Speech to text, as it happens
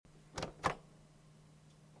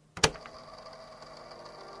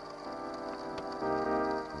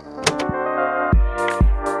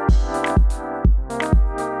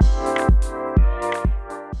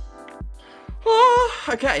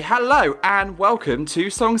Okay, hello and welcome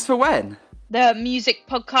to Songs for When. The music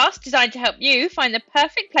podcast designed to help you find the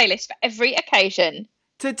perfect playlist for every occasion.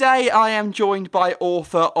 Today I am joined by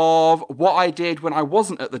author of What I Did When I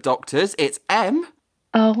Wasn't at the Doctor's. It's Em.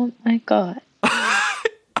 Oh my god.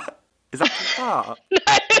 Is that too far? No.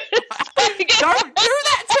 Don't do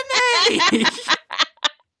that to me!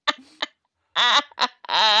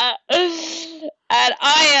 And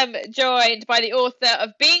I am joined by the author of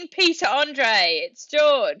Being Peter Andre. It's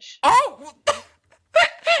George. Oh!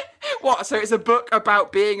 What, so it's a book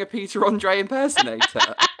about being a Peter Andre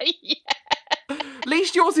impersonator? Yeah. At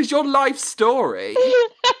least yours is your life story.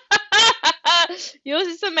 Yours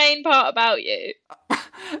is the main part about you.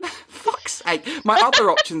 Fuck's sake. My other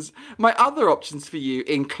options for you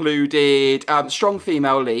included Strong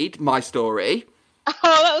Female Lead, My Story.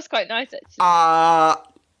 Oh, that was quite nice, actually.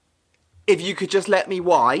 If You Could Just Let Me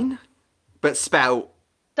Whine, but spelled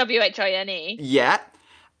WHINE. Yeah.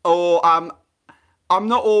 Or I'm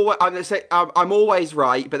always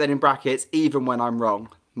right, but then in brackets, even when I'm wrong,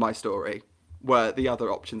 My Story were the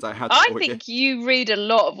other options I had. I think you read a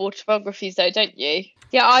lot of autobiographies, though, don't you?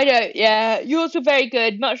 Yeah, I don't. Yeah, yours were very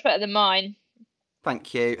good, much better than mine.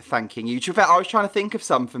 Thanking you. I was trying to think of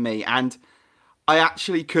some for me, and I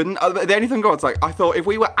actually couldn't. The only thing was, I thought if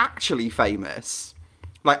we were actually famous,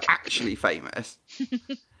 I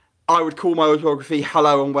would call my autobiography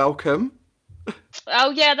Hello and Welcome.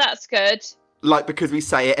 Oh, yeah, that's good. Because we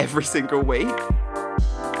say it every single week.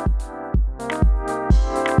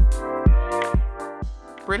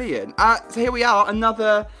 Brilliant. So here we are,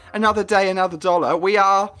 another day, another dollar. We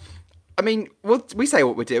say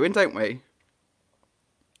what we're doing, don't we?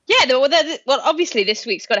 Yeah, well, obviously this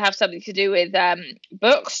week's got to have something to do with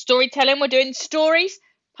books, storytelling. We're doing Stories,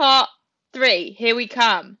 Part 3. Here we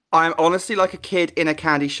come. I'm honestly like a kid in a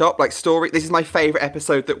candy shop. This is my favourite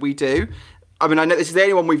episode that we do. I mean, I know this is the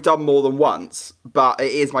only one we've done more than once, but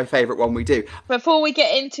it is my favourite one we do. Before we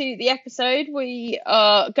get into the episode, we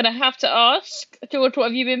are going to have to ask, George, what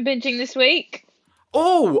have you been binging this week?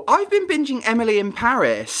 Oh, I've been binging Emily in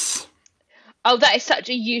Paris. Oh, that is such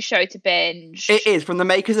a you show to binge. It is. From the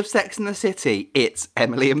makers of Sex and the City, it's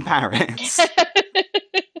Emily in Paris.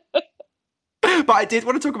 But I did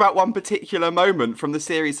want to talk about one particular moment from the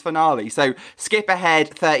series finale. So skip ahead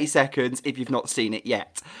 30 seconds if you've not seen it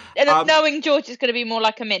yet. And knowing George is going to be more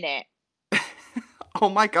like a minute. Oh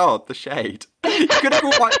my God, the shade. You could have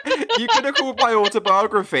called my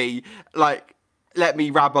autobiography, Let Me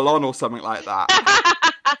Rabble On or something like that.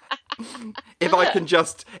 If I can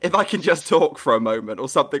just talk for a moment or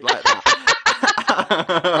something like that.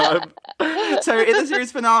 So in the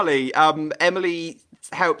series finale, Emily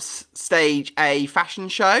helps stage a fashion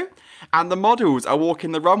show, and the models are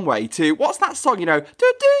walking the runway to, what's that song, you know?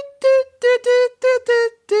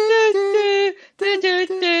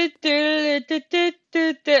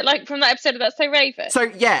 Like from that episode of That's So Raven.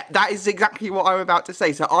 So yeah, that is exactly what I'm about to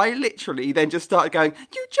say. So I literally then just started going,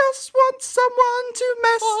 you just want someone to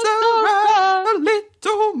mess around, a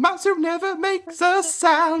little mouse who never makes a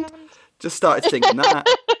sound. Just started singing that.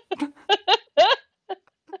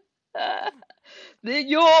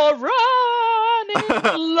 You're running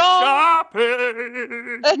long.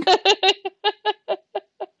 Shopping.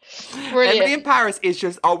 Brilliant. Emily in Paris is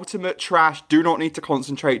just ultimate trash. Do not need to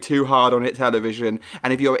concentrate too hard on it television.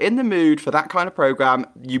 And if you're in the mood for that kind of programme,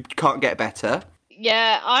 you can't get better.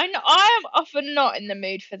 Yeah, I am often not in the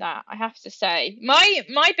mood for that, I have to say. My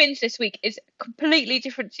binge this week is completely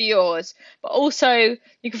different to yours, but also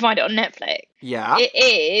you can find it on Netflix. Yeah. It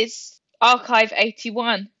is Archive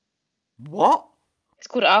 81. What? It's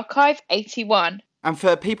called Archive 81. And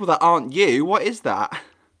for people that aren't you, what is that?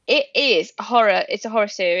 It is a horror. It's a horror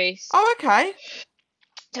series. Oh, okay.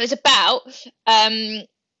 So it's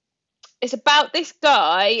about this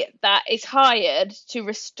guy that is hired to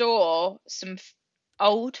restore some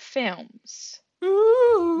old films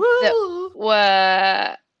that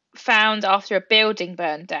were found after a building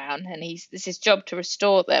burned down, and it's his job to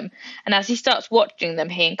restore them. And as he starts watching them,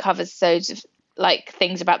 he uncovers loads of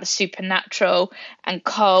things about the supernatural and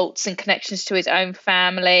cults and connections to his own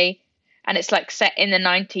family. And it's set in the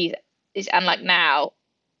 90s and now.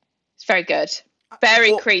 It's very good.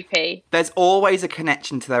 Very creepy. There's always a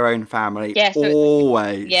connection to their own family. Yeah, so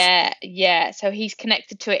always. Yeah. So he's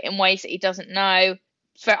connected to it in ways that he doesn't know.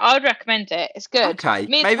 So I would recommend it. It's good. Okay,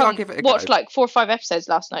 Me and maybe Tom I'll give it a go. watched 4 or 5 episodes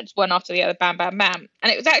last night, just one after the other, bam, bam, bam.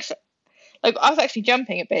 And it was actually, I was actually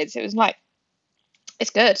jumping a bit. It was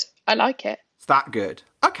it's good. I like it. It's that good.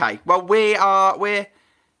 Okay, well we're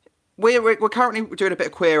currently doing a bit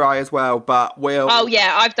of Queer Eye as well, but we'll... Oh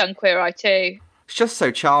yeah, I've done Queer Eye too. It's just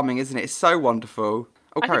so charming, isn't it? It's so wonderful.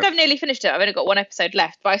 Okay. I think I've nearly finished it. I've only got one episode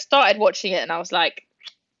left, but I started watching it and I was like,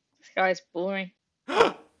 this guy's boring.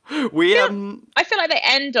 I feel like they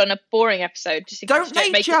end on a boring episode just in case you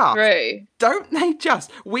don't make it through. Don't they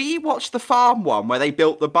just? We watched the farm one where they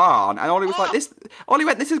built the barn, and Ollie was like, "This." Ollie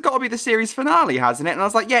went, "This has got to be the series finale, hasn't it?" And I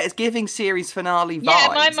was like, "Yeah, it's giving series finale vibes." Yeah,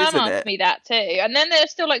 my mum asked me that too. And then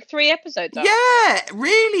there's still like 3 episodes. Yeah,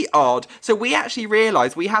 really odd. So we actually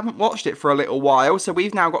realised we haven't watched it for a little while, so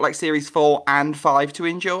we've now got like series 4 and 5 to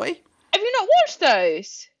enjoy. Have you not watched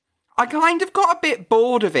those? I kind of got a bit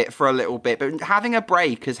bored of it for a little bit, but having a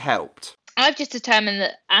break has helped. I've just determined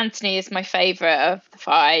that Anthony is my favourite of the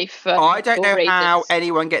 5. I don't know how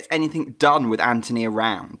anyone gets anything done with Anthony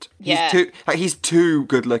around. He's too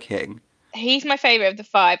good looking. He's my favourite of the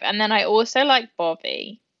 5, and then I also like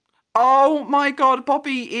Bobby. Oh my god,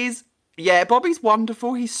 Bobby is... Yeah, Bobby's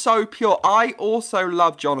wonderful. He's so pure. I also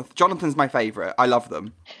love Jonathan. Jonathan's my favourite. I love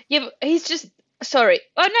them. Yeah, but he's just... Sorry.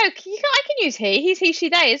 Oh, no, I can use he. He's he, she,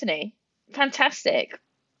 they, isn't he? Fantastic.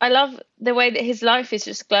 I love the way that his life is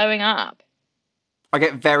just glowing up. I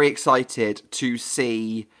get very excited to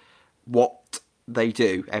see what they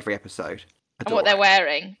do every episode. And what they're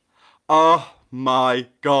wearing. Oh my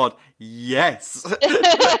god, yes.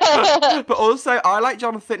 But also, I like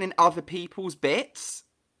Jonathan in other people's bits.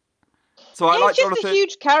 So I like Jonathan. He's just a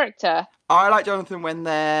huge character. I like Jonathan when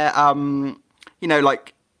they're,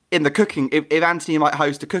 like... in the cooking, if Anthony might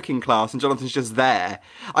host a cooking class and Jonathan's just there,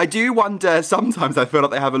 I do wonder, sometimes I feel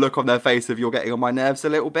like they have a look on their face of you're getting on my nerves a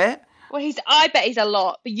little bit. Well, I bet he's a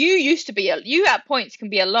lot, but you used to be, you at points can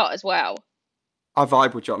be a lot as well. I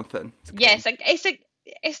vibe with Jonathan. Yes,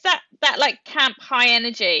 it's that like camp high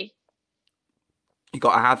energy. You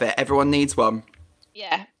gotta have it. Everyone needs one.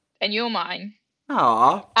 Yeah, and you're mine.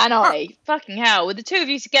 Aww. And Ollie. Fucking hell, with the two of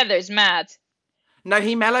you together is mad. No,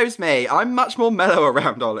 he mellows me. I'm much more mellow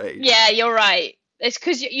around Ollie. Yeah, you're right. It's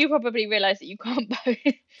because you probably realise that you can't both.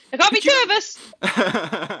 There can't be two of us.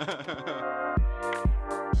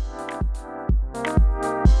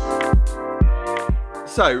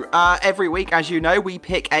 So, every week, as you know, we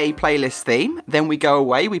pick a playlist theme. Then we go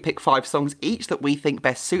away. We pick 5 songs each that we think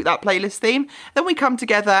best suit that playlist theme. Then we come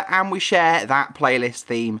together and we share that playlist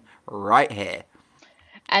theme right here.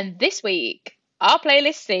 And this week... our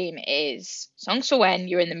playlist theme is Songs for When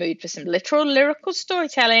You're in the Mood for Some Literal Lyrical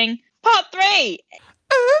Storytelling, Part 3!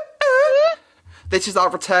 This is our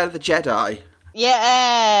Return of the Jedi.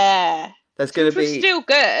 Yeah! There's going to be... It was still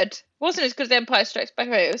good. It wasn't as good as Empire Strikes Back,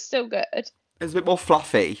 but it was still good. It was a bit more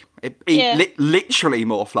fluffy. Literally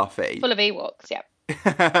more fluffy. Full of Ewoks, yeah.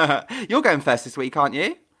 You're going first this week, aren't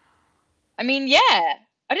you? I mean, yeah.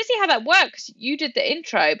 I don't see how that works. You did the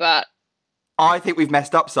intro, but... I think we've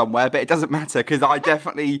messed up somewhere, but it doesn't matter because I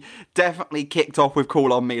definitely kicked off with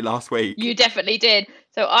Call on Me last week. You definitely did.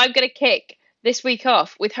 So I'm going to kick this week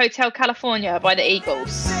off with Hotel California by the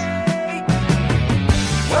Eagles.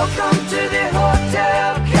 Welcome to the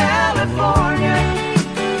Hotel California.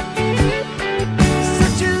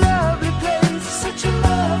 Such a lovely place, such a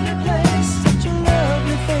lovely place, such a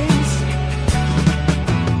lovely face.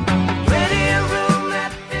 Plenty of room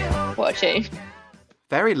at the hotel. What a tune.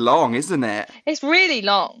 Very long, isn't it? It's really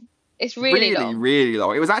long. It's really long. Really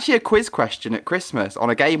long. It was actually a quiz question at Christmas on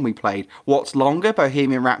a game we played. What's longer,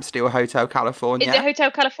 Bohemian Rhapsody or Hotel California? Is it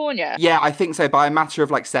Hotel California? Yeah, I think so, by a matter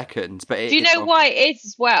of like seconds. But do you know why it is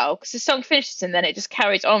as well? Because the song finishes and then it just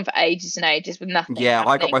carries on for ages and ages with nothing. Yeah,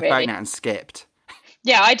 I got my phone out and skipped.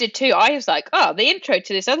 Yeah, I did too. I was like, oh, the intro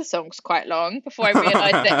to this other song's quite long before I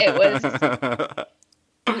realised that it was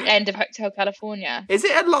the end of Hotel California. Is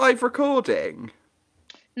it a live recording?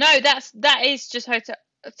 No, that is just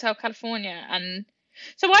Hotel California, and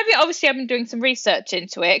so I've been doing some research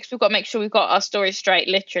into it because we've got to make sure we've got our story straight,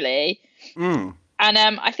 literally. And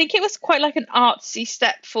I think it was quite like an artsy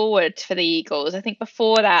step forward for the Eagles. I think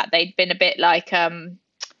before that they'd been a bit like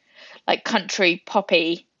country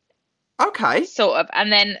poppy, okay, sort of,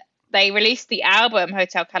 and then they released the album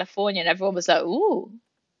Hotel California, and everyone was like, ooh.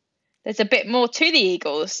 There's a bit more to the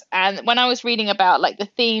Eagles. And when I was reading about like the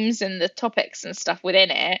themes and the topics and stuff within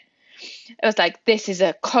it, it was like, this is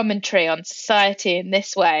a commentary on society in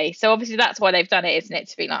this way. So obviously that's why they've done it, isn't it?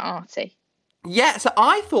 To be like arty. Yeah, so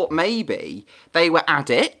I thought maybe they were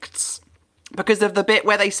addicts because of the bit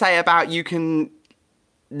where they say about you can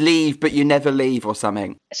leave but you never leave or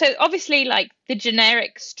something. So obviously like the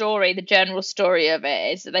generic story, the general story of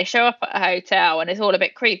it is that they show up at a hotel and it's all a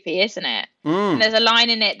bit creepy, isn't it? And there's a line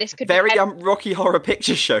in it, this could be Rocky Horror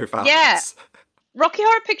Picture Show fans. Yeah, Rocky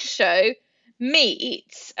Horror Picture Show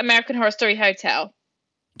meets American Horror Story Hotel.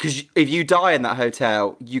 Because if you die in that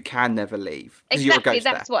hotel, you can never leave. Exactly,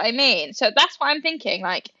 that's what I mean. So that's what I'm thinking.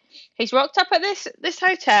 Like, he's rocked up at this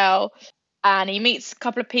hotel, and he meets a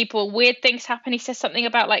couple of people. Weird things happen. He says something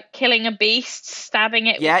about like killing a beast, stabbing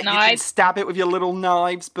it with you can knives. stab it with your little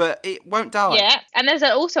knives, but it won't die. Yeah, and there's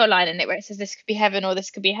also a line in it where it says this could be heaven or this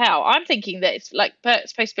could be hell. I'm thinking that it's like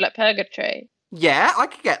supposed to be like purgatory. Yeah, I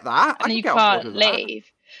could get that. And you can't leave.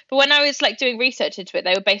 But when I was like doing research into it,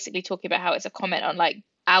 they were basically talking about how it's a comment on like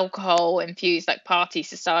alcohol infused like party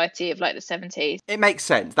society of like the 70s. It makes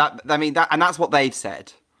sense. And that's what they've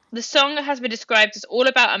said. The song has been described as all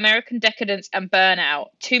about American decadence and burnout,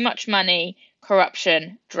 too much money,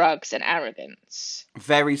 corruption, drugs, and arrogance.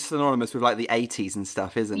 Very synonymous with like the 80s and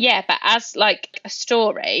stuff, isn't it? Yeah, but as like a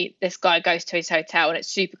story, this guy goes to his hotel and it's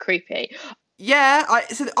super creepy. Yeah,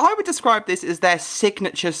 I would describe this as their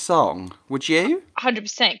signature song. Would you?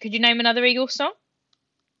 100%. Could you name another Eagles song?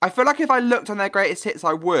 I feel like if I looked on their greatest hits,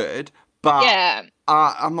 I would, but yeah.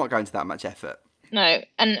 I'm not going to that much effort. No,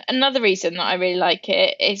 and another reason that I really like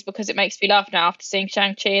it is because it makes me laugh now after seeing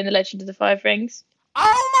Shang-Chi and the Legend of the Five Rings.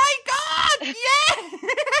 Oh my god! Yeah!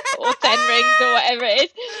 Or 10 rings or whatever it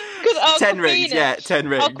is. 10 rings, yeah, 10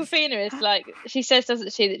 rings. Awkwafina is like, she says,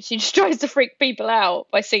 doesn't she, that she just tries to freak people out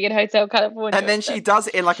by singing Hotel California. And then she does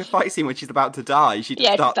it in like a fight scene when she's about to die. She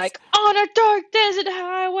just starts... she's like, on a dark desert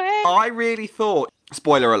highway. I really thought,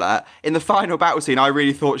 spoiler alert, in the final battle scene, I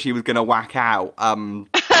really thought she was going to whack out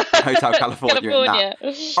Hotel California.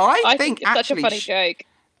 I think it's actually, such a funny joke.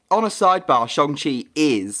 On a sidebar, Shang-Chi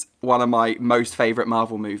is one of my most favourite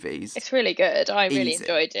Marvel movies. It's really good. I really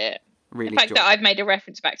enjoyed it. Really the fact that I've made a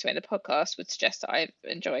reference back to it in the podcast would suggest that I've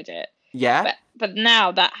enjoyed it. Yeah. But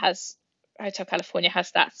now that Hotel California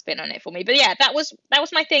has that spin on it for me. But yeah, that was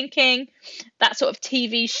my thinking. That sort of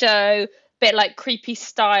TV show, bit like creepy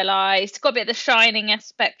stylized, got a bit of the Shining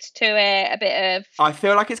aspect to it, a bit of... I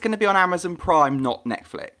feel like it's going to be on Amazon Prime, not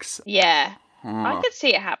Netflix. Yeah. I could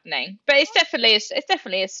see it happening. But it's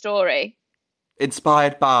definitely a story.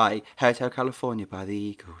 Inspired by Hotel California by the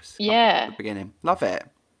Eagles. Yeah. At the beginning. Love it.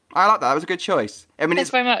 I like that. That was a good choice. I mean,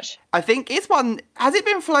 Thanks very much. I think it's one... Has it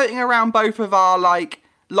been floating around both of our, like,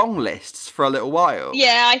 long lists for a little while?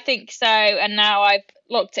 Yeah, I think so. And now I've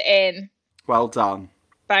locked it in. Well done.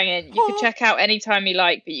 Banging. You can check out anytime you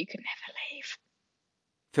like, but you can never leave.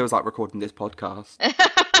 Feels like recording this podcast.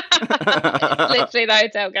 It's literally the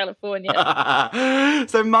Hotel California.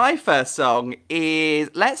 So my first song is...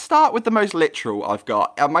 Let's start with the most literal I've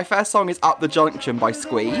got. My first song is Up the Junction by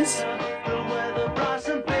Squeeze.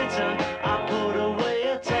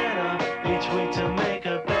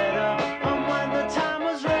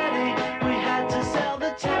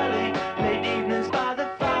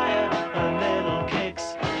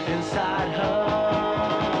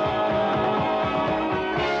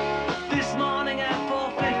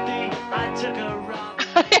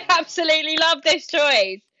 Absolutely love this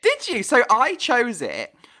choice. Did you? So I chose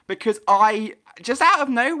it because I just out of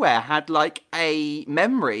nowhere had like a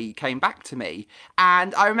memory came back to me,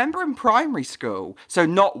 and I remember in primary school, so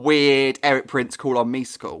not weird Eric Prince Call on Me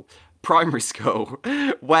school, primary school,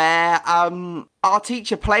 where our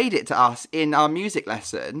teacher played it to us in our music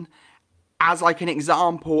lesson as like an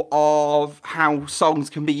example of how songs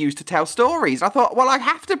can be used to tell stories. I thought, well, I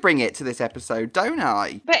have to bring it to this episode, don't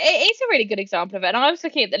I? But it is a really good example of it. And I was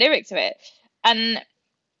looking at the lyrics of it. And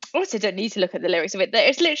also don't need to look at the lyrics of it.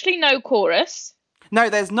 There's literally no chorus. No,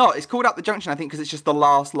 there's not. It's called Up the Junction, I think, because it's just the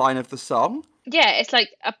last line of the song. Yeah, it's like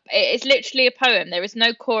it's literally a poem. There is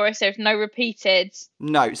no chorus. There's no repeated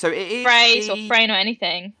so it is phrase or refrain or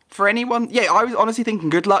anything. For anyone, yeah, I was honestly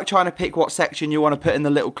thinking, good luck trying to pick what section you want to put in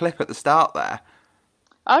the little clip at the start there.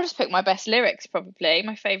 I'll just pick my best lyrics, probably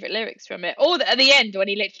my favourite lyrics from it, or at the end when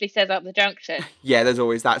he literally says "Up the Junction." Yeah, there's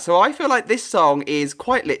always that. So I feel like this song is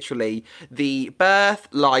quite literally the birth,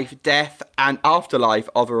 life, death, and afterlife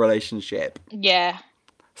of a relationship. Yeah.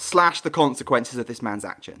 / the consequences of this man's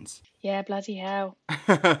actions. Yeah, bloody hell.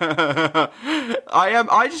 I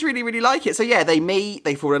just really, really like it. So yeah, they meet,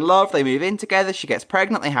 they fall in love, they move in together, she gets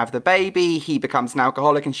pregnant, they have the baby, he becomes an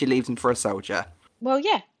alcoholic and she leaves him for a soldier. Well,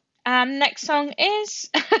 yeah. Next song is...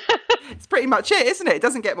 It's pretty much it, isn't it? It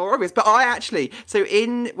doesn't get more obvious. But I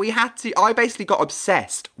basically got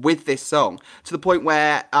obsessed with this song to the point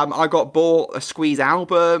where I got bought a Squeeze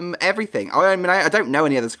album, everything. I don't know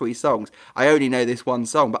any other Squeeze songs. I only know this one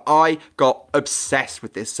song, but I got obsessed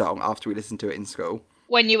with this song after we listened to it in school.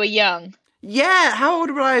 When you were young? Yeah, how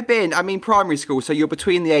old would I have been? I mean, primary school, so you're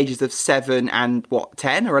between the ages of 7 and,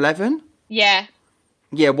 10 or 11? Yeah.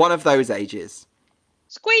 Yeah, one of those ages.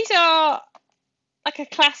 Squeeze are like a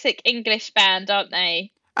classic English band, aren't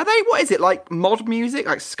they? Are they, what is it, like mod music,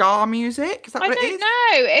 like ska music? Is that what it is?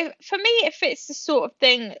 I don't know. For me, it fits the sort of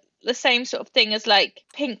thing the same sort of thing as like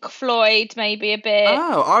Pink Floyd, maybe a bit.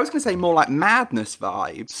 Oh, I was going to say more like Madness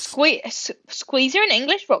vibes. Squeeze are an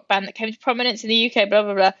English rock band that came to prominence in the UK, blah,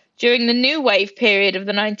 blah, blah, during the new wave period of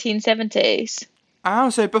the 1970s. Oh,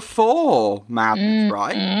 so before Madness,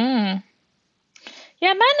 right?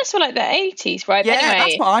 Yeah, Madness were like the 80s, right? Yeah, but anyway,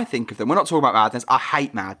 that's what I think of them. We're not talking about Madness. I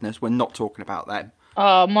hate Madness. We're not talking about them.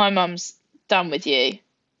 Oh, my mum's done with you.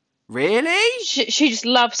 Really? She just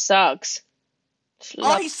loves Suggs.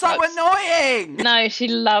 He's so annoying! No, she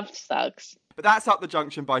loved Suggs. But that's Up the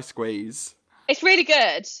Junction by Squeeze. It's really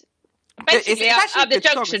good. Basically, it's up the a good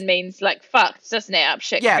song. junction means like fucked, doesn't it? Up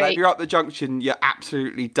shit Yeah, creek. like if you're up the junction, you're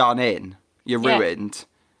absolutely done in. You're ruined.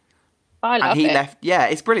 I love and he it. left. Yeah,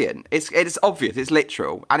 it's brilliant. It's obvious. It's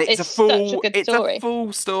literal, and it's a such a full. good It's story. a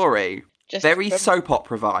full story. Just Very from- soap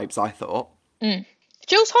opera vibes. I thought.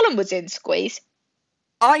 Jules Holland was in Squeeze.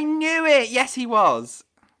 I knew it. Yes, he was.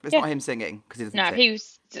 But it's Yeah. not him singing because he doesn't. No, sing. he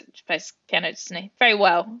was plays piano, doesn't he? Very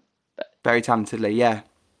well. Very talentedly. Yeah.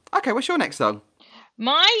 Okay, what's your next song?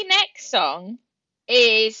 My next song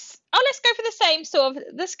is let's go for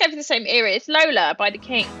the same era. It's Lola by the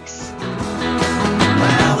Kinks.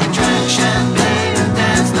 Well, we drank champagne and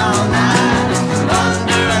danced all night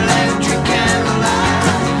under electric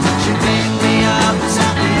candlelight. She picked me up and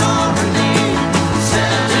sat me on her knee.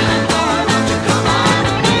 Said, "Little boy, won't you come on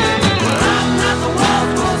with me?" Well, I'm not the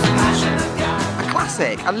world's most passionate guy. A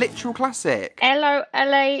classic, a literal classic.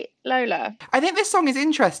 L.A. Lola. I think this song is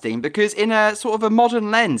interesting because in a sort of a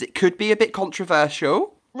modern lens, it could be a bit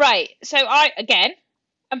controversial. Right. So I've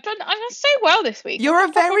done so well this week. You're a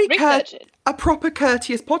very research. a proper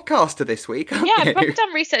courteous podcaster this week, aren't Yeah, you? I've probably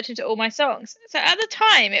done research into all my songs. So at the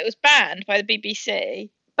time, it was banned by the BBC,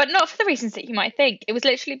 but not for the reasons that you might think. It was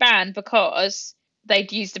literally banned because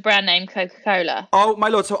they'd used the brand name Coca-Cola. Oh, my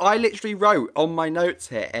lord. So I literally wrote on my notes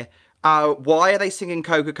here, why are they singing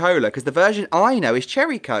Coca-Cola? Because the version I know is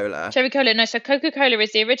Cherry Cola. Cherry Cola, no, so Coca-Cola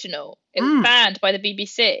is the original. It was banned by the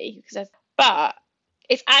BBC. But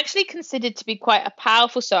it's actually considered to be quite a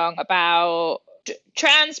powerful song about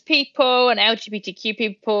trans people and LGBTQ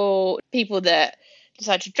people that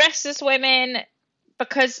decide to dress as women,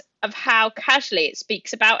 because of how casually it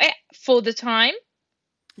speaks about it for the time.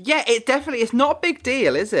 Yeah, it's not a big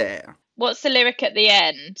deal, is it? What's the lyric at the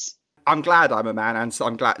end? I'm glad I'm a man, and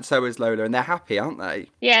I'm glad so is Lola, and they're happy, aren't they?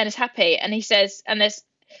 Yeah, and it's happy. And he says, and there's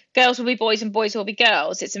girls will be boys and boys will be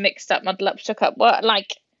girls. It's a mixed up, muddled up, shook up. What,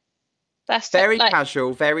 like, that's Very like,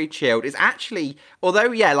 casual, very chilled. It's actually,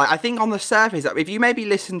 although, yeah, like I think on the surface, if you maybe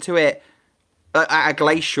listen to it at a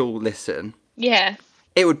glacial listen, yeah.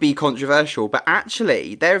 it would be controversial. But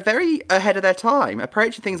actually, they're very ahead of their time,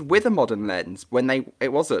 approaching things with a modern lens when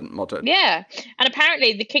it wasn't modern. Yeah. And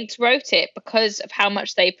apparently the Kinks wrote it because of how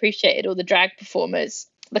much they appreciated all the drag performers,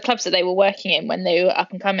 the clubs that they were working in when they were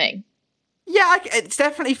up and coming. Yeah, it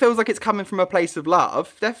definitely feels like it's coming from a place of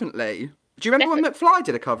love. Definitely. Do you remember when McFly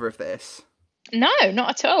did a cover of this? No, not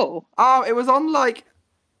at all. Oh, it was on it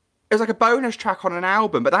was like a bonus track on an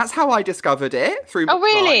album, but that's how I discovered it through McFly. Oh,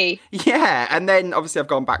 really? Yeah, and then obviously I've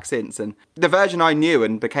gone back since, and the version I knew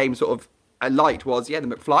and became sort of a light was, the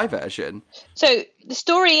McFly version. So the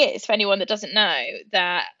story is, for anyone that doesn't know,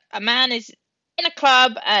 that a man is in a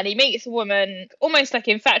club and he meets a woman, almost like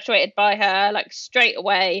infatuated by her, like straight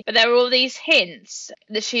away. But there are all these hints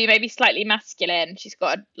that she may be slightly masculine. She's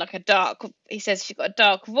got he says she's got a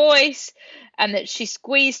dark voice, and that she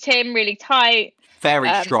squeezed him really tight. Very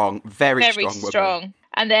strong, very strong strong. woman.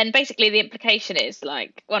 And then basically the implication is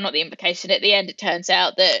not the implication. At the end, it turns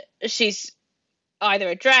out that she's either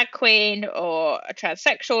a drag queen or a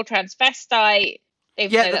transsexual, transvestite.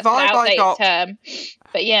 Even though The that's an vibe I outdated got. term.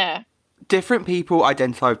 But yeah. Different people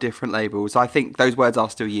identify with different labels. I think those words are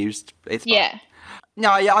still used. It's fine. Yeah.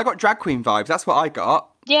 No, yeah, I got drag queen vibes. That's what I got.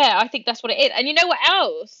 Yeah, I think that's what it is. And you know what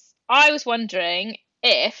else? I was wondering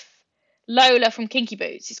if Lola from Kinky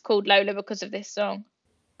Boots is called Lola because of this song.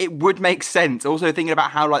 It would make sense. Also thinking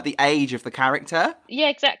about how the age of the character. Yeah,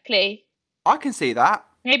 exactly. I can see that.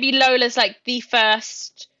 Maybe Lola's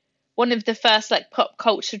one of the first pop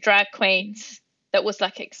culture drag queens that was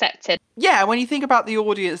accepted. Yeah, when you think about the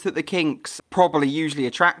audience that the Kinks probably usually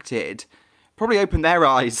attracted, probably opened their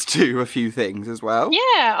eyes to a few things as well.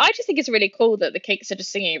 Yeah, I just think it's really cool that the Kinks are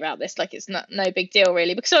just singing about this it's no big deal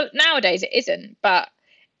really, because nowadays it isn't, but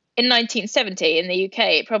in 1970 in the UK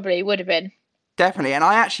it probably would have been. Definitely, and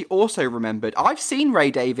I actually also remembered, I've seen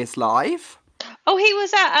Ray Davies live. Oh, he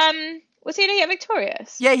was at, was he at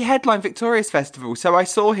Victorious? Yeah, he headlined Victorious Festival, so I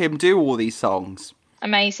saw him do all these songs.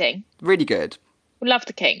 Amazing. Really good. We love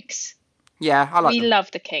the Kinks. Yeah, I like We them.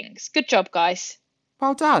 love the Kinks. Good job, guys.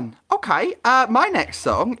 Well done. Okay, my next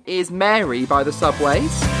song is Mary by the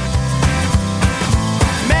Subways.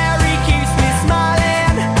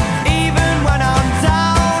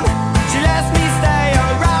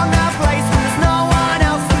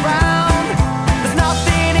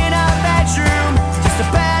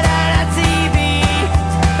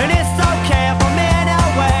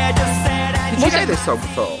 this song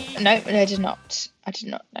before? No, I did not. I did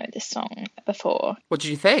not know this song before. What did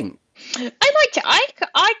you think? I liked it.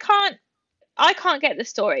 I can't get the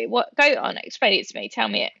story. What? Go on, explain it to me. Tell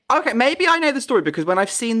me it. Okay, maybe I know the story because when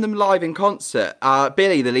I've seen them live in concert,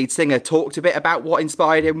 Billy, the lead singer, talked a bit about what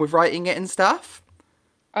inspired him with writing it and stuff.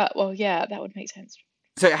 Well, yeah, that would make sense.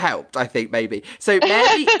 So it helped, I think, maybe. So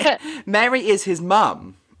Mary is his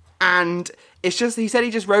mum. And it's just, he said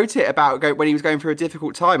he just wrote it about when he was going through a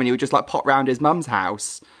difficult time and he would just like pop round his mum's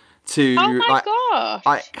house to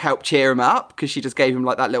like help cheer him up because she just gave him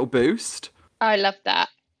like that little boost. I love that.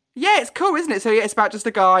 Yeah, it's cool, isn't it? So yeah, it's about just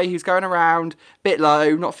a guy who's going around, bit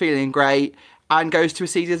low, not feeling great, and goes to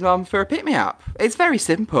see his mum for a pick-me-up. It's very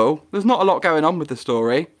simple. There's not a lot going on with the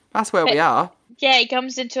story. That's where we are. Yeah, he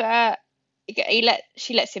comes into her.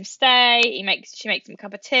 She lets him stay. She makes him a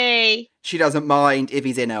cup of tea. She doesn't mind if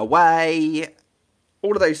he's in her way.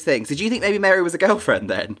 All of those things. Did you think maybe Mary was a girlfriend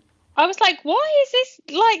then? I was like, what is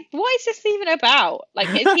this even about? Like,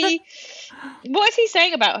 what is he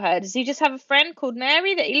saying about her? Does he just have a friend called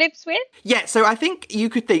Mary that he lives with? Yeah, so I think you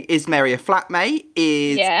could think, is Mary a flatmate?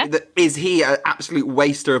 Is he an absolute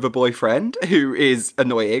waster of a boyfriend who is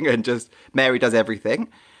annoying and just Mary does everything?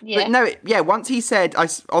 Yeah. But no, once he said,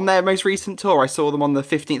 on their most recent tour, I saw them on the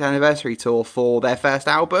 15th anniversary tour for their first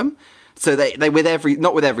album. So they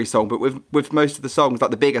not with every song, but with most of the songs,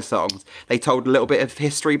 like the bigger songs, they told a little bit of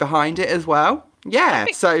history behind it as well. Yeah,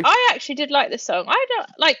 I actually did like this song. I don't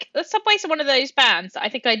like the Subways are one of those bands that I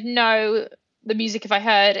think I'd know the music if I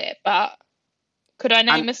heard it, but could I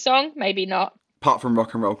name a song? Maybe not. Apart from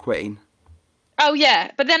Rock and Roll Queen. Oh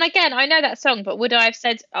yeah, but then again, I know that song, but would I have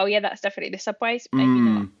said, "Oh yeah, that's definitely the Subways"? Maybe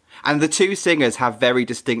not. And the two singers have very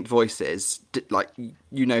distinct voices. Like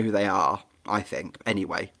you know who they are. I think,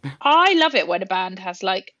 anyway. I love it when a band has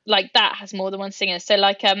like that has more than one singer. So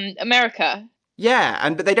like America. Yeah,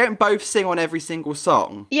 but they don't both sing on every single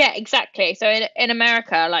song. Yeah, exactly. So in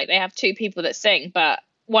America, like they have two people that sing, but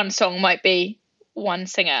one song might be one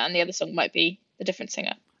singer and the other song might be a different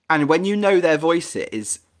singer. And when you know their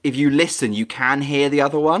voices, if you listen, you can hear the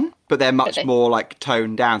other one, but they're much more like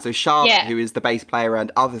toned down. So Charlotte, who is the bass player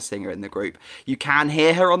and other singer in the group, you can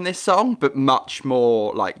hear her on this song, but much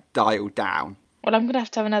more like dialed down. Well, I'm going to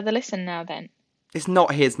have another listen now then. It's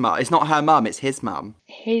not his mum. It's not her mum. It's his mum.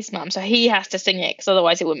 His mum. So he has to sing it because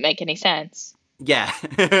otherwise it wouldn't make any sense. Yeah.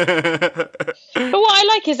 But what I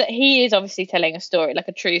like is that he is obviously telling a story, like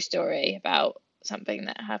a true story about something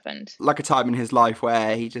that happened. Like a time in his life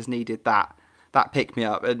where he just needed that pick me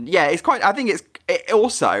up. And yeah, it's quite, I think it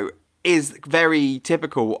also is very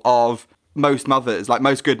typical of most mothers, like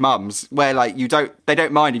most good mums, where like they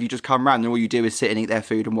don't mind if you just come round and all you do is sit and eat their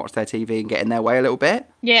food and watch their TV and get in their way a little bit.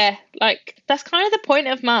 Yeah, like that's kind of the point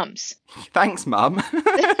of mums. Thanks, mum. And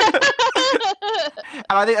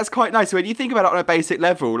I think that's quite nice. When you think about it on a basic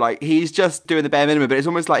level, like he's just doing the bare minimum, but it's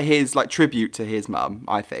almost like his like tribute to his mum,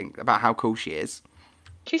 I think, about how cool she is.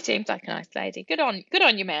 She seems like a nice lady. Good on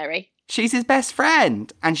you, Mary. She's his best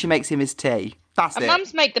friend, and she makes him his tea. That's it.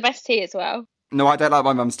 Mums make the best tea as well. No, I don't like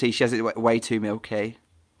my mum's tea. She has it way too milky.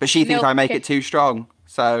 But she thinks I make it too strong.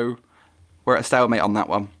 So we're at a stalemate on that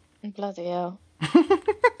one. Bloody hell.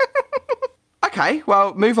 Okay,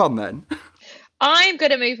 well, move on then. I'm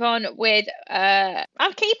going to move on with,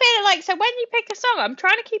 I'm keeping it like, so when you pick a song, I'm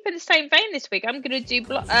trying to keep in the same vein this week. I'm going to do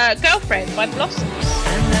Girlfriend by Blossoms.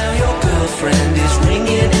 And now your girlfriend is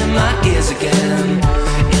ringing in my ears again.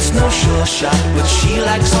 It's no sure shot, but she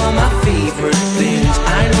likes all my favorite things.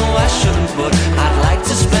 I know I shouldn't, but I'd like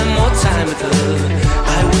to spend more time with her.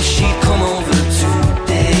 I wish she'd come over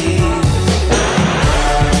today.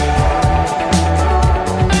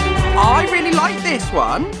 I really like this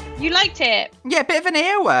one. You liked it? Yeah, a bit of an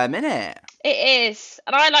earworm, innit? It is.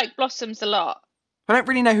 And I like Blossoms a lot. I don't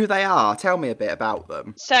really know who they are. Tell me a bit about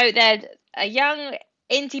them. So they're a young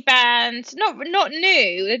indie band, not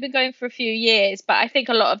new. They've been going for a few years, but I think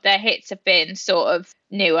a lot of their hits have been sort of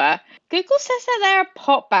newer. Google says that they're a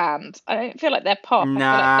pop band. I don't feel like they're pop. Nah.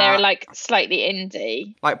 I feel like they're like slightly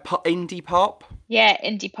indie. Like indie pop? Yeah,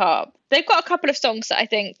 indie pop. They've got a couple of songs that I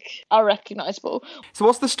think are recognisable. So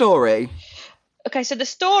what's the story? Okay, so the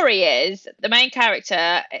story is the main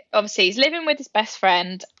character, obviously, he's living with his best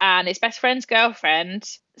friend and his best friend's girlfriend.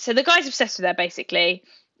 So the guy's obsessed with her, basically.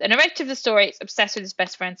 The narrator of the story is obsessed with his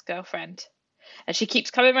best friend's girlfriend. And she keeps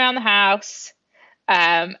coming around the house,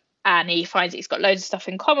 and he finds that he's got loads of stuff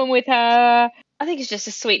in common with her. I think it's just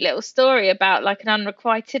a sweet little story about, like, an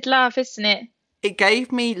unrequited love, isn't it? It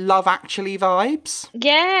gave me Love Actually vibes.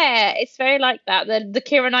 Yeah, it's very like that. The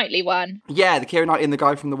Keira Knightley one. Yeah, the Keira Knightley and the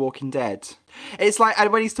guy from The Walking Dead. It's like,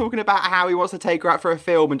 and when he's talking about how he wants to take her out for a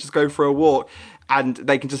film and just go for a walk, and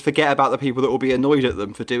they can just forget about the people that will be annoyed at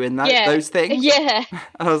them for doing those things. Yeah.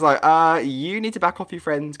 And I was like, you need to back off your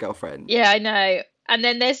friend's girlfriend. Yeah, I know. And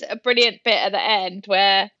then there's a brilliant bit at the end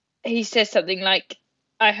where he says something like,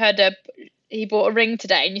 I heard he bought a ring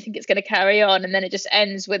today and you think it's going to carry on, and then it just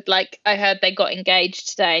ends with like, I heard they got engaged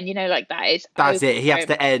today, and like that's it. He has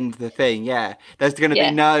to end the thing. Yeah, there's going to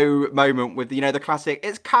be no moment with the classic.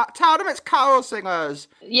 Tell them it's carol singers.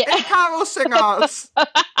 Yeah, it's carol singers.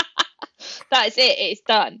 That is it. It's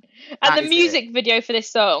done. And the music video for this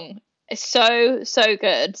song is so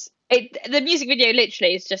good. The music video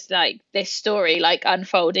literally is just like this story like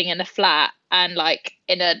unfolding in a flat and like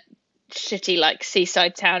in a shitty like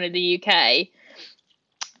seaside town in the UK,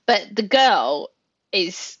 but the girl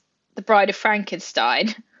is the bride of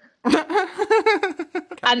Frankenstein.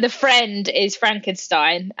 And the friend is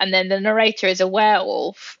Frankenstein, and then the narrator is a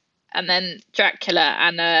werewolf, and then Dracula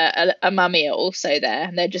and a mummy are also there,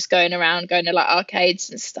 and they're just going around going to like arcades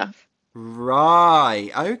and stuff.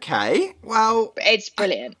 Right, okay, well, it's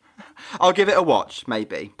brilliant. I'll give it a watch,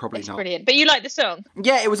 maybe. Probably it's not. Brilliant. But you like the song?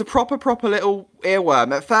 Yeah, it was a proper little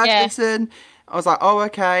earworm. At first listen, I was like, oh,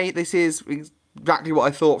 okay, this is exactly what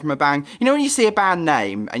I thought from a band. You know when you see a band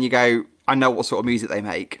name and you go, I know what sort of music they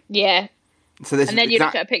make? Yeah. So this and then you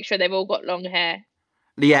look at a picture, they've all got long hair.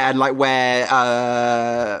 Yeah, and like wear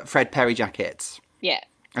Fred Perry jackets. Yeah.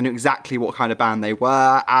 I knew exactly what kind of band they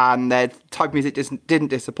were, and their type of music just didn't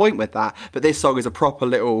disappoint with that. But this song is a proper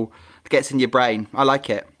little, gets in your brain. I like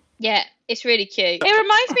it. Yeah, it's really cute. It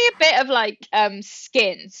reminds me a bit of like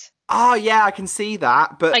Skins. Oh yeah, I can see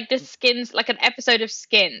that. But like the Skins, like an episode of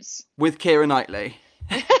Skins with Keira Knightley.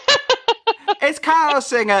 It's carol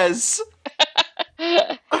singers.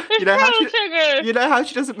 You know how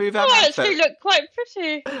she doesn't move her mouth. Actually look quite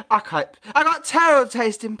pretty. Okay, I got terrible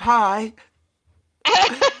taste in pie.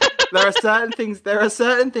 There are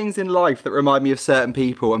certain things in life that remind me of certain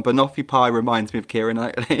people, and banoffee pie reminds me of Keira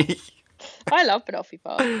Knightley. I love banoffee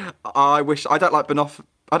pie. I don't like banoffee.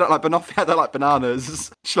 I don't like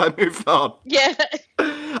bananas. Shall I move on? Yeah.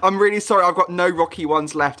 I'm really sorry. I've got no Rocky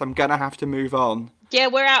ones left. I'm gonna have to move on. Yeah,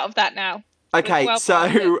 we're out of that now. Okay,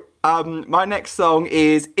 so my next song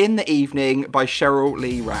is "In the Evening" by Cheryl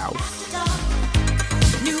Lee Ralph.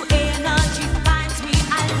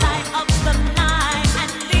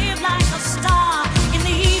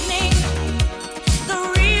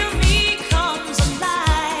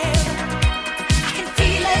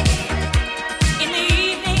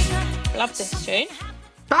 Love this tune.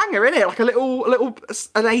 Banger, innit?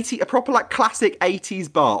 Like a proper like classic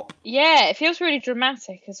 80s bop. Yeah, it feels really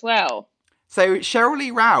dramatic as well. So Cheryl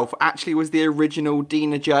Lee Ralph actually was the original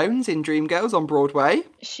Dina Jones in Dreamgirls on Broadway.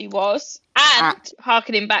 She was. And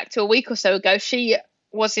harkening back to a week or so ago, she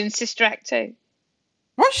was in Sister Act 2.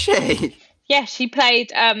 Was she? Yeah, she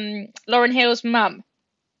played Lauryn Hill's mum.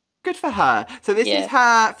 Good for her. So this is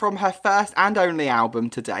her from her first and only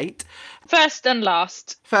album to date. First and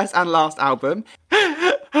last album.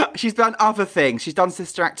 She's done other things. She's done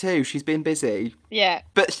Sister Act 2. She's been busy. Yeah.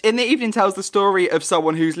 But In the Evening tells the story of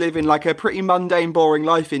someone who's living like a pretty mundane, boring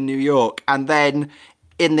life in New York. And then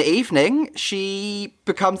in the evening, she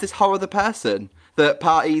becomes this whole other person that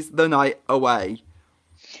parties the night away.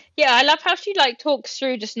 Yeah, I love how she like talks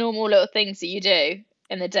through just normal little things that you do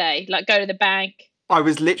in the day. Like go to the bank. I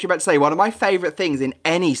was literally about to say, one of my favourite things in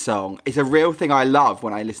any song, is a real thing I love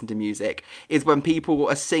when I listen to music, is when people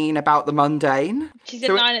are singing about the mundane. She's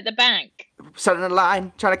in line at the bank. Standing in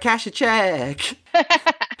line, trying to cash a check. But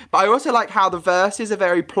I also like how the verses are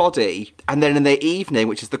very ploddy, and then in the evening,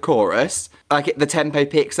 which is the chorus, like the tempo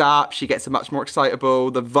picks up, she gets much more excitable,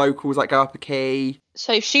 the vocals like go up a key.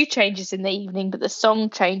 So she changes in the evening, but the song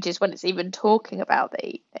changes when it's even talking about the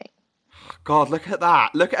evening. God, look at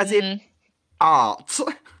that. Look as if art.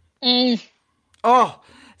 Oh,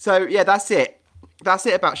 so yeah, that's it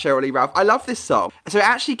about Cheryl Lee Ralph. I love this song. So it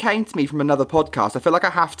actually came to me from another podcast. I feel like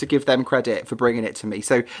I have to give them credit for bringing it to me.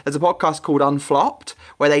 So there's a podcast called Unflopped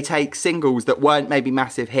where they take singles that weren't maybe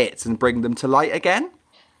massive hits and bring them to light again.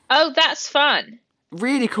 Oh, that's fun.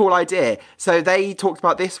 Really cool idea. So they talked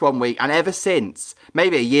about this one week, and ever since,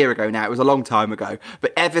 maybe a year ago now, it was a long time ago,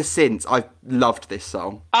 but ever since, I've loved this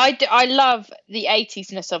song. I love the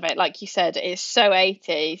 80s-ness of it, like you said. It's so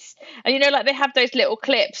 80s. And, you know, like, they have those little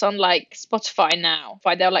clips on, like, Spotify now.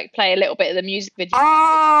 They'll, like, play a little bit of the music video.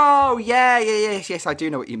 Oh, yes, I do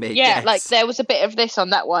know what you mean. Yeah, yes. Like, there was a bit of this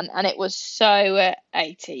on that one, and it was so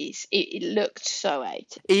 80s. It looked so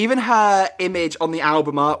 80s. Even her image on the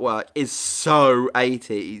album artwork is so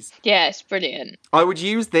 80s. Yeah, it's brilliant. I would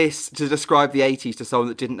use this to describe the 80s to someone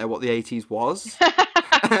that didn't know what the 80s was.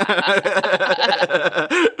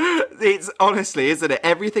 It's honestly, isn't it?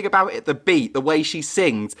 Everything about it, the beat, the way she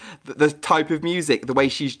sings, the type of music, the way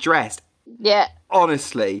she's dressed. Yeah.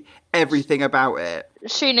 Honestly, everything about it.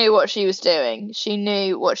 She knew what she was doing. She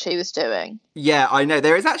knew what she was doing. Yeah, I know.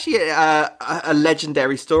 There is actually a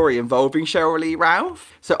legendary story involving Cheryl Lee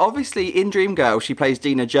Ralph. So obviously in Dreamgirls, she plays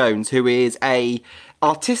Dina Jones, who is a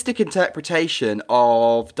artistic interpretation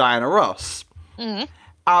of Diana Ross.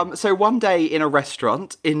 So one day in a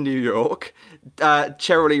restaurant in New York,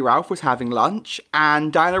 Cheryl Lee Ralph was having lunch,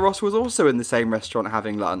 and Diana Ross was also in the same restaurant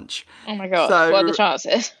having lunch. Oh my god, So- what are the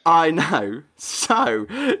chances? I know. So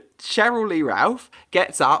Cheryl Lee Ralph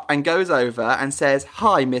gets up and goes over and says,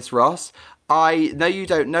 "Hi, Miss Ross. I know you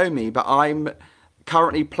don't know me, but I'm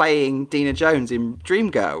currently playing Dina Jones in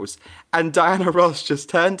Dreamgirls." And Diana Ross just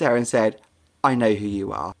turned to her and said, "I know who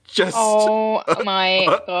you are." Just... Oh my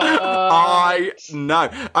god. I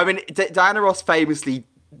know. I mean, Diana Ross famously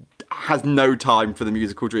has no time for the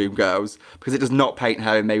musical Dreamgirls because it does not paint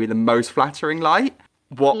her in maybe the most flattering light.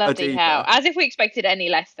 What a Bloody diva. hell. As if we expected any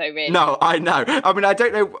less, though, really. No, I know. I mean, I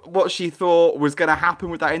don't know what she thought was going to happen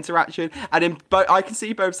with that interaction. And I can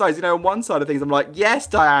see both sides. You know, on one side of things, I'm like, yes,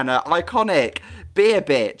 Diana, iconic, be a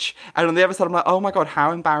bitch. And on the other side, I'm like, oh my God,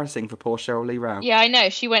 how embarrassing for poor Cheryl Lee Ralph. Yeah, I know.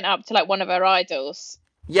 She went up to, like, one of her idols.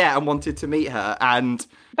 Yeah, and wanted to meet her. And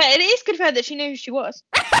But it is good for her that she knew who she was.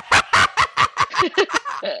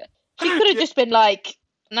 She could have just been like,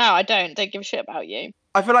 no, I don't give a shit about you.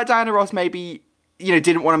 I feel like Diana Ross maybe, you know,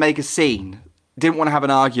 didn't want to make a scene. Didn't want to have an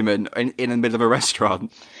argument in the middle of a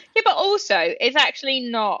restaurant. Yeah, but also, it's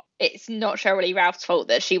not Cheryl Lee Ralph's fault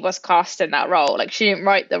that she was cast in that role. Like, she didn't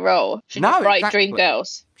write the role. She didn't write exactly.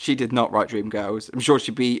 Dreamgirls. She did not write Dreamgirls. I'm sure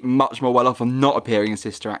she'd be much more well off on not appearing in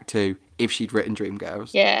Sister Act 2 if she'd written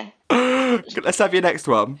Dreamgirls. Yeah. Let's have your next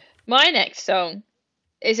one. My next song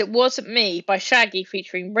is It Wasn't Me by Shaggy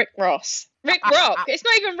featuring Rick Ross. Rick Rock. It's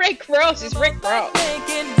not even Rick Ross, it's Rick Rock.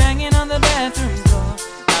 Naked, banging on the bathroom door.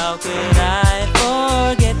 How could I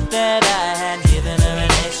forget that I had given her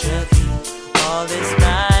an extra key? All this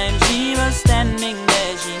time she was standing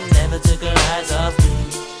there, she never took her eyes off me.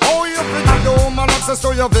 Oh, you think the woman access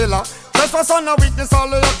to your villa? Trespass on a weakness,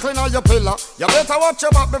 all of your clean on your pillar. You better watch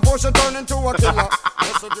your back before she turn into a killer.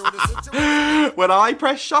 Yes, you do the situation. When I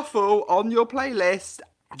press shuffle on your playlist,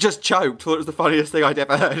 just choked. Thought it was the funniest thing I'd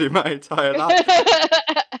ever heard in my entire life.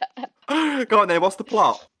 Go on then, what's the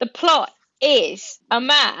plot? The plot is a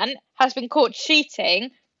man has been caught cheating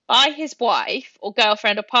by his wife or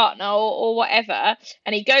girlfriend or partner or whatever,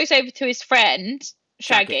 and he goes over to his friend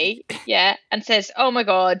Shaggy, yeah, and says, "Oh my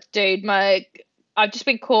god, dude, I've just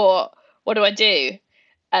been caught. What do I do?"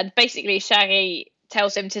 And basically Shaggy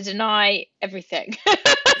tells him to deny everything.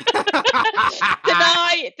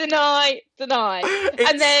 deny. It's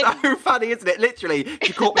And then so funny, isn't it? Literally,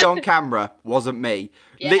 she caught me on camera. Wasn't me.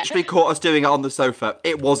 Yeah. Literally caught us doing it on the sofa.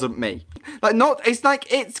 It wasn't me. It's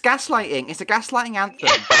gaslighting. It's a gaslighting anthem.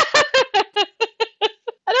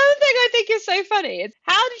 another thing I think is so funny is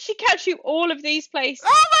how did she catch you all of these places?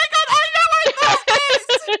 Oh my God, I know I missed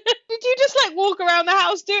this! Did you just like walk around the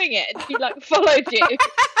house doing it? And she like followed you. You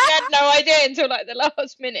had no idea until like the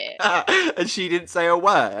last minute. And she didn't say a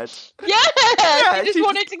word. Yeah, Yeah, she just she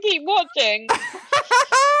wanted to keep watching.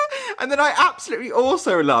 And then I absolutely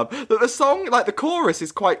also love that the song, like the chorus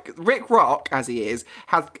is quite, Rick Rock, as he is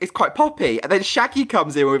quite poppy. And then Shaggy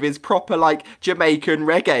comes in with his proper like Jamaican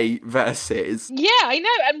reggae verses. Yeah, I know.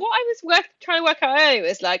 And what I was trying to work out earlier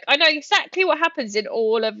was like, I know exactly what happens in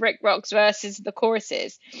all of Rick Rock's verses and the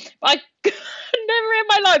choruses. But never in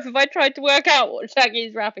my life have I tried to work out what Shaggy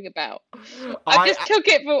is rapping about. I just took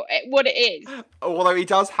it for what it is. Although he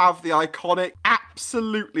does have the iconic,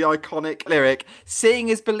 absolutely iconic lyric, "Seeing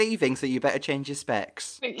is believing, so you better change your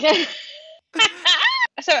specs." So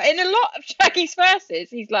in a lot of Shaggy's verses,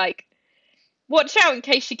 he's like, "Watch out in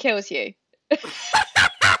case she kills you." There's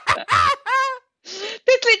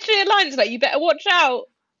literally a line that's like, "You better watch out,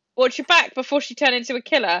 watch your back before she turn into a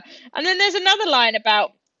killer." And then there's another line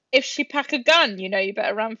about, "If she pack a gun, you know you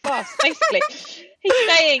better run fast." Basically, he's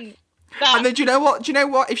saying that. And then do you know what?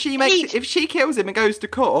 If she kills him and goes to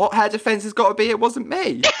court, her defence has got to be, "It wasn't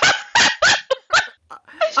me."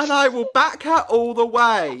 And I will back her all the way.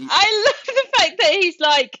 I love the fact that he's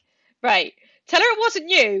like, right, tell her it wasn't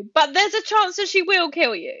you, but there's a chance that she will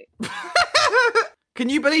kill you. Can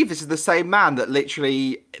you believe this is the same man that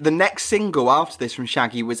literally the next single after this from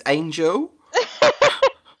Shaggy was Angel?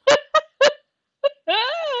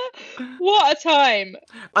 What a time.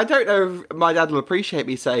 I don't know if my dad will appreciate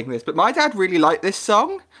me saying this, but my dad really liked this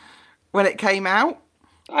song when it came out.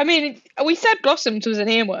 I mean, we said Blossoms was an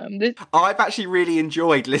earworm. I've actually really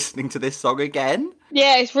enjoyed listening to this song again.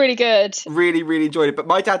 Yeah, it's really good. Really, really enjoyed it. But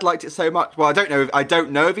my dad liked it so much. Well, I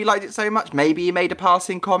don't know if he liked it so much. Maybe he made a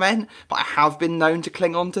passing comment. But I have been known to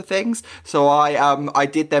cling on to things. So I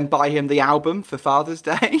did then buy him the album for Father's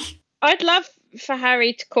Day. I'd love for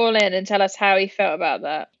Harry to call in and tell us how he felt about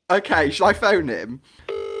that. Okay, shall I phone him?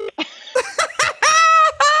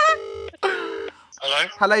 Hello?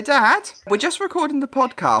 Hello, Dad. We're just recording the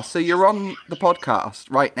podcast, so you're on the podcast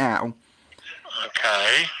right now.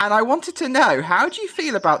 Okay. And I wanted to know, how do you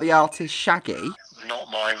feel about the artist Shaggy?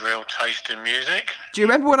 Not my real taste in music. Do you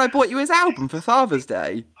remember when I bought you his album for Father's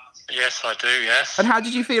Day? Yes, I do, yes. And how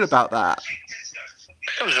did you feel about that?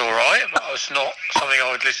 It was alright, but it's not something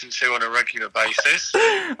I would listen to on a regular basis.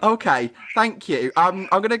 Okay, thank you. I'm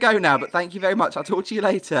going to go now, but thank you very much. I'll talk to you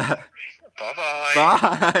later. Bye-bye.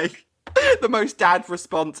 Bye. The most dad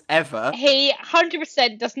response ever. He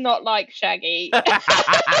 100% does not like Shaggy.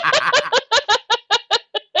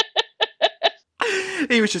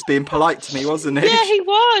 He was just being polite to me, wasn't he? Yeah, he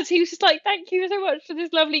was. He was just like, thank you so much for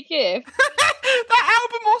this lovely gift. That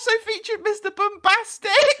album also featured Mr.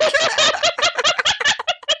 Bombastic.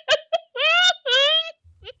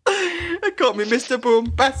 It got me Mr.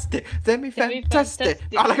 Bombastic, Semi-fantastic.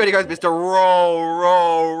 I like when he goes Mr.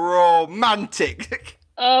 Romantic.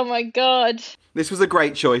 Oh my god. This was a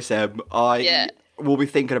great choice, Em. I will be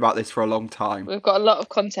thinking about this for a long time. We've got a lot of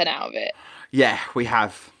content out of it. Yeah, we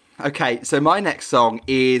have. Okay, so my next song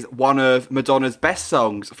is one of Madonna's best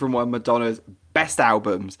songs from one of Madonna's best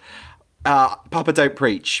albums. Papa Don't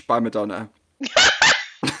Preach by Madonna. I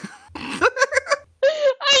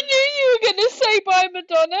knew you were going to say by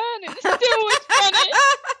Madonna, and it still was funny.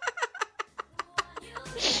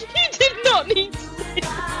 You did not need to say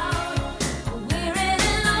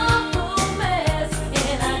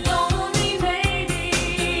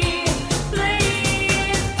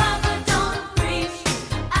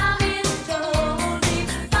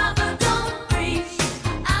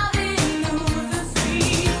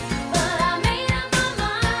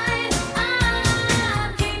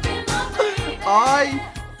I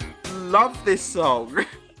love this song.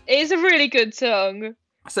 It's a really good song.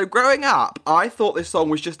 So growing up, I thought this song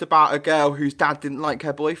was just about a girl whose dad didn't like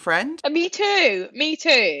her boyfriend. Me too.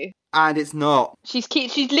 And it's not. She's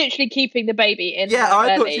literally keeping the baby in her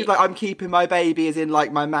I thought belly. she was like, I'm keeping my baby as in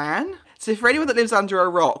like my man. So for anyone that lives under a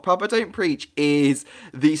rock, Papa Don't Preach is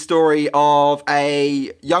the story of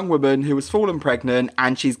a young woman who was fallen pregnant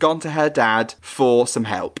and she's gone to her dad for some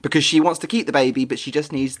help because she wants to keep the baby, but she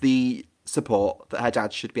just needs the support that her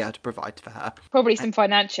dad should be able to provide for her. Probably some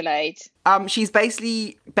financial aid. She's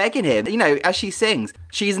basically begging him, you know, as she sings,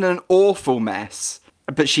 she's in an awful mess,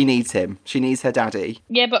 but she needs him. She needs her daddy.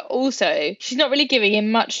 Yeah, but also, she's not really giving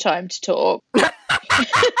him much time to talk.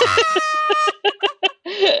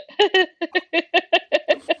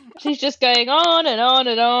 She's just going on and on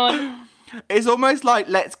and on. It's almost like,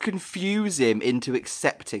 let's confuse him into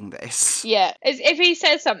accepting this. Yeah, as if he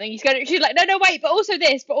says something, she's like, no, wait, but also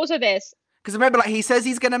this. Because remember, like, he says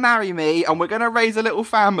he's going to marry me and we're going to raise a little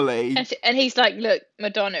family. And he's like, look,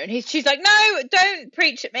 Madonna. And she's like, no, don't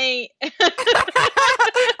preach at me.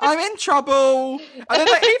 I'm in trouble. And then,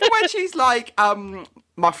 like, even when she's like,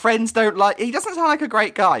 my friends don't like... He doesn't sound like a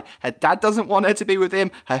great guy. Her dad doesn't want her to be with him.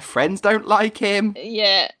 Her friends don't like him.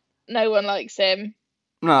 Yeah, no one likes him.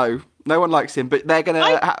 No one likes him, but they're going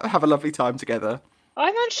to have a lovely time together.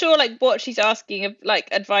 I'm unsure, like, what she's asking, like,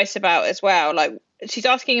 advice about as well. Like, she's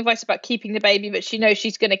asking advice about keeping the baby, but she knows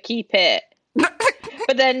she's going to keep it.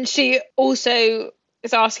 But then she also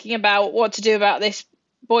is asking about what to do about this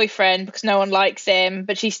boyfriend because no one likes him,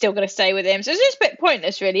 but she's still going to stay with him. So it's just a bit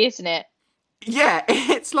pointless, really, isn't it? Yeah,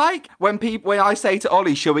 it's like when I say to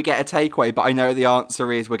Ollie, shall we get a takeaway? But I know the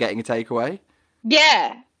answer is we're getting a takeaway.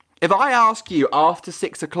 Yeah. If I ask you after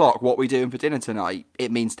 6 o'clock what we're doing for dinner tonight,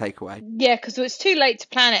 it means takeaway. Yeah, because it's too late to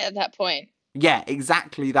plan it at that point. Yeah,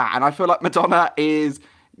 exactly that. And I feel like Madonna is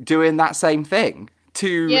doing that same thing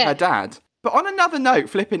to her dad. But on another note,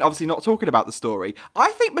 flipping, obviously not talking about the story,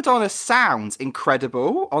 I think Madonna sounds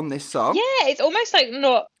incredible on this song. Yeah, it's almost like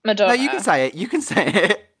not Madonna. No, you can say it.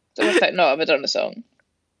 It's almost like not a Madonna song.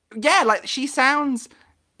 Yeah, like she sounds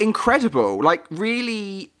incredible, like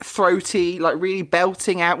really throaty, like really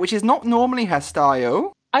belting out, which is not normally her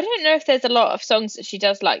style. I don't know if there's a lot of songs that she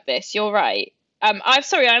does like this. You're right. I've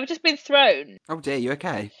just been thrown. Oh dear, you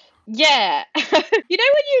okay? Yeah. You know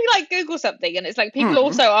when you like Google something and it's like people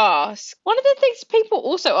also ask, one of the things people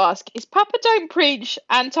also ask is Papa Don't Preach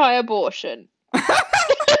anti-abortion.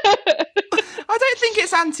 I don't think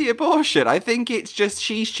it's anti-abortion. I think it's just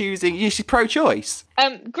she's choosing. She's pro-choice.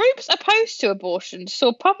 Groups opposed to abortion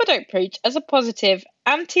saw Papa Don't Preach as a positive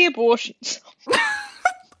anti-abortion song.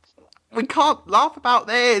 We can't laugh about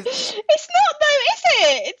this. It's not though, is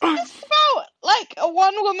it? It's just about like a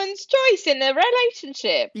one woman's choice in a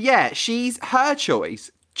relationship. Yeah, she's her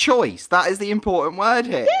choice. Choice. That is the important word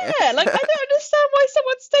here. Yeah, like I don't understand why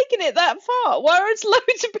someone's taking it that far. Whereas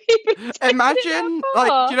loads of people taking Imagine, it that like,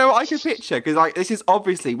 far. do you know what I could picture? Because, like, this is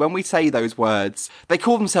obviously, when we say those words, they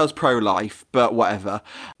call themselves pro-life, but whatever.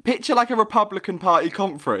 Picture, like, a Republican Party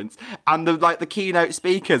conference, and, the keynote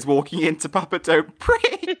speakers walking into Papa Don't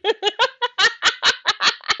Preach.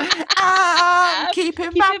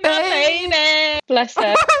 Keeping my baby. Bless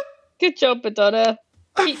her. Good job, Madonna.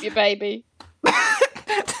 Keep your baby.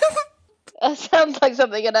 That sounds like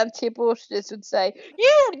something an anti-abortionist would say.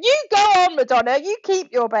 You go on, Madonna. You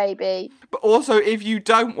keep your baby. But also, if you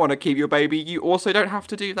don't want to keep your baby, you also don't have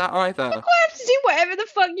to do that either. You have to do whatever the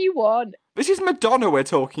fuck you want. This is Madonna we're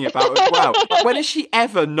talking about as well. When has she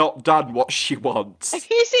ever not done what she wants? Have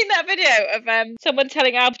you seen that video of someone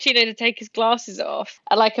telling Al Pacino to take his glasses off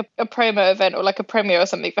at like a promo event or like a premiere or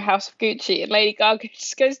something for House of Gucci, and Lady Gaga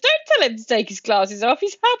just goes, "Don't tell him to take his glasses off.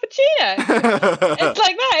 He's Al Pacino." It's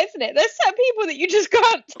like that, isn't it? There's certain people that you just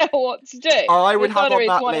can't tell what to do. I would Madonna have is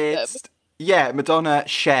on that one of them. list. Yeah, Madonna,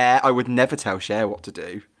 Cher. I would never tell Cher what to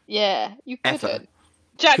do. Yeah, you Ever. couldn't.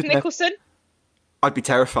 Jack Could never- Nicholson. I'd be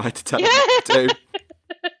terrified to tell her what to do.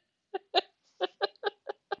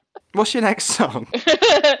 What's your next song?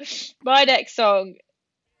 My next song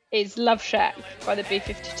is Love Shack by the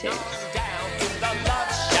B-52s. Down to the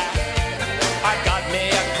Love Shack. I got me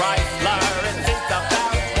a Chrysler and it's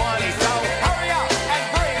about 20, so hurry up and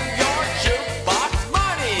bring your jukebox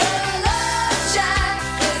money. The Love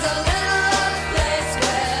Shack is a little place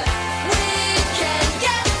where we can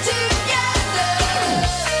get together.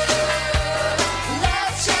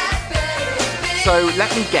 Love Shack, baby. So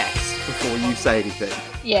let me guess before you say anything.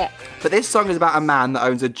 Yeah. But this song is about a man that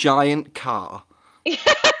owns a giant car.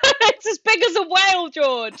 It's as big as a whale,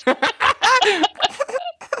 George.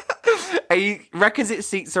 He reckons it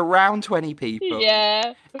seats around 20 people.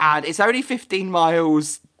 Yeah. And it's only 15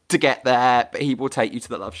 miles to get there, but he will take you to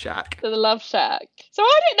the Love Shack. To the Love Shack. So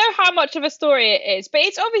I don't know how much of a story it is, but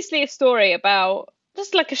it's obviously a story about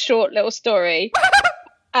just like a short little story.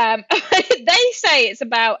 They say it's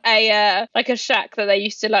about a shack that they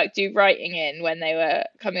used to like do writing in when they were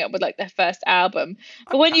coming up with like their first album.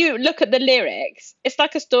 But when you look at the lyrics, it's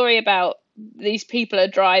like a story about these people are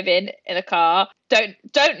driving in a car,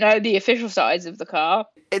 don't know the official size of the car.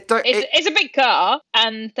 It's a big car,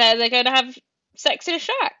 and they're going to have sex in a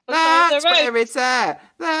shack. That's where it's at.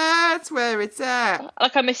 That's where it's at.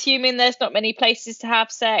 Like, I'm assuming there's not many places to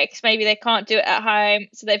have sex. Maybe they can't do it at home,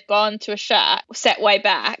 so they've gone to a shack set way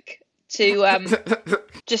back to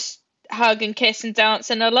just hug and kiss and dance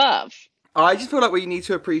and a love. I just feel like we need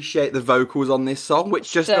to appreciate the vocals on this song,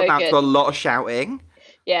 which just So amount good. to a lot of shouting.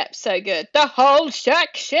 Yeah, so good. The whole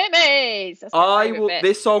shack shimmies. That's my favourite bit.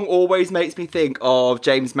 This song always makes me think of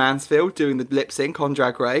James Mansfield doing the lip sync on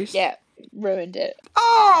Drag Race. Yeah, ruined it.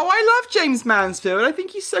 Oh, I love James Mansfield. I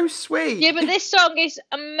think he's so sweet. Yeah, but this song is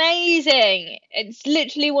amazing. It's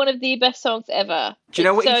literally one of the best songs ever. Do you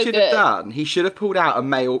know It's what he so should have good. done? He should have pulled out a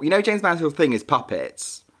male. You know, James Mansfield's thing is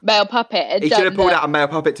puppets. Male puppet. He should have pulled out a male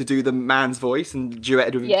puppet to do the man's voice and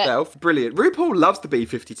duetted with Yeah. himself. Brilliant. RuPaul loves the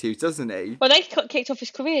B-52s, doesn't he? Well, they kicked off his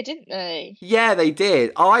career, didn't they? Yeah, they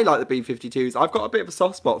did. I like the B-52s. I've got a bit of a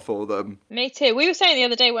soft spot for them. Me too. We were saying the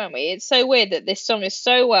other day, weren't we? It's so weird that this song is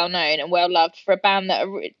so well known and well loved for a band that are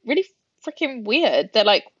really freaking weird. They're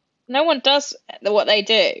like, no one does what they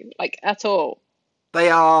do, like, at all. They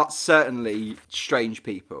are certainly strange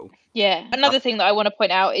people. Yeah. Another thing that I want to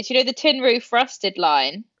point out is, you know, the Tin Roof Rusted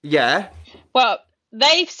line. Yeah. Well,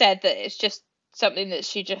 they've said that it's just something that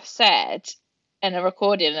she just said in a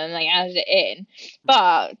recording and they added it in.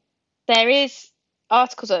 But there is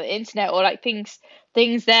articles on the internet or like things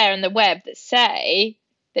there on the web that say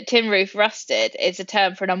that tin roof rusted is a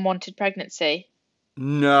term for an unwanted pregnancy.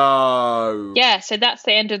 No. Yeah, so that's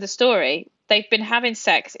the end of the story. They've been having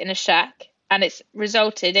sex in a shack and it's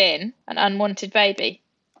resulted in an unwanted baby.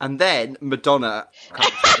 And then Madonna comes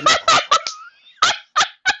in.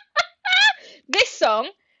 This song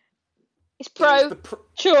is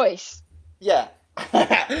pro-choice. Yeah.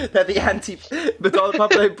 They're the Madonna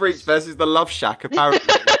Papa Don't Preach versus the Love Shack,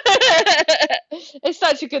 apparently. It's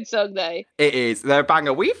such a good song, though. It is. They're a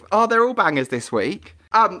banger. They're all bangers this week.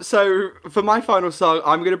 So for my final song,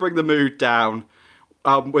 I'm going to bring the mood down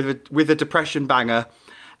with a depression banger.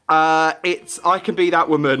 It's I Can Be That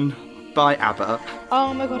Woman by ABBA.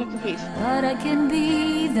 Oh my god, I'm confused. But I can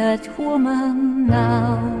be that woman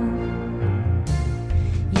now.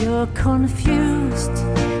 You're confused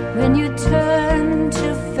when you turn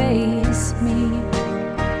to face me.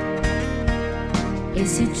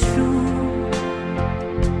 Is it true,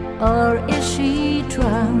 or is she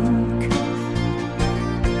drunk?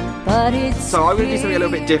 But it's So I'm going to do something a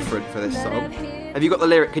little bit different for this song. Have you got the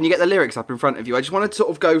lyric? Can you get the lyrics up in front of you? I just want to sort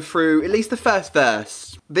of go through at least the first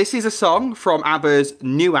verse. This is a song from ABBA's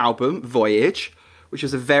new album, Voyage, which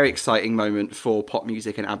was a very exciting moment for pop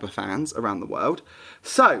music and ABBA fans around the world.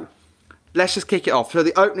 So, let's just kick it off. So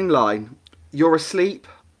the opening line, you're asleep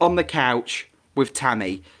on the couch with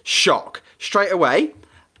Tammy. Shock. Straight away,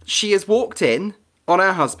 she has walked in on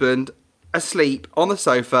her husband, asleep on the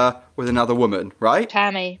sofa with another woman, right?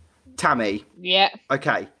 Tammy. Tammy. Yeah.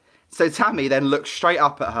 Okay. So Tammy then looks straight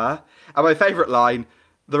up at her, and my favourite line,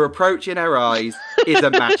 the reproach in her eyes is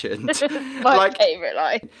imagined. My favourite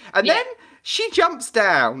line. And Yeah. then she jumps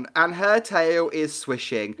down, and her tail is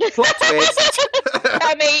swishing. Plot twist.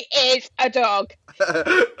 Tammy is a dog.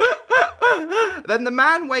 Then the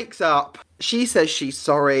man wakes up. She says she's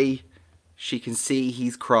sorry. She can see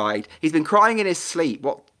he's cried. He's been crying in his sleep.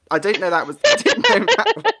 What? I didn't know that was... I didn't know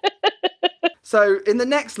that. So, in the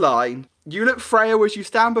next line, you look frail as you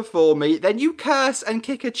stand before me, then you curse and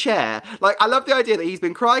kick a chair. Like, I love the idea that he's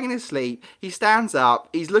been crying in his sleep, he stands up,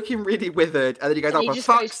 he's looking really withered, and then he goes, And oh, he for just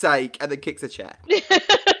fuck's goes- sake, and then kicks a chair.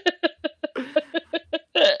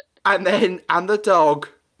 And the dog,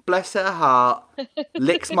 bless her heart,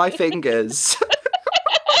 licks my fingers.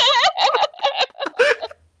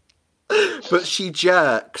 But she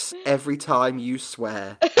jerks every time you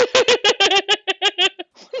swear.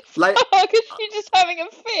 Like, Oh, because she's just having a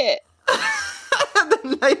fit. and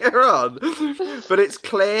then later on, but it's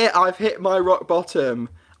clear I've hit my rock bottom.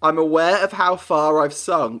 I'm aware of how far I've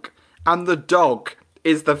sunk, and the dog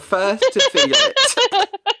is the first to feel it.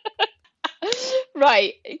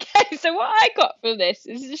 Right. Okay. So what I got from this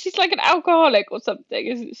is she's like an alcoholic or something,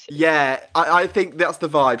 isn't she? Yeah, I think that's the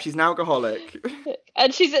vibe. She's an alcoholic.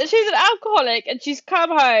 And she's an alcoholic, and she's come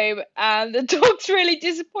home, and the dog's really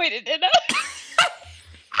disappointed in her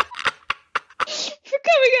for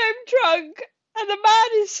coming home drunk. And the man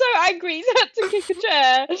is so angry he's had to kick a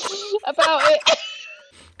chair about it.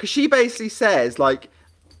 Because she basically says, like,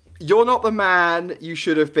 you're not the man you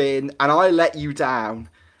should have been, and I let you down.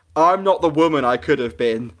 I'm not the woman I could have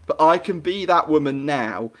been, but I can be that woman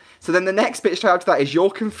now. So then the next bit straight after that is, you're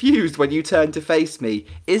confused when you turn to face me.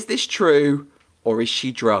 Is this true, or is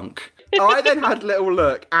she drunk? I then had a little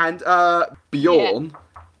look, and Bjorn,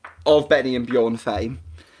 of Benny and Bjorn fame,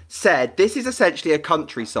 said this is essentially a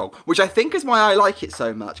country song, which I think is why I like it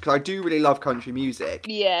so much, because I do really love country music.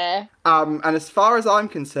 Yeah. And as far as I'm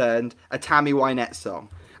concerned, a Tammy Wynette song.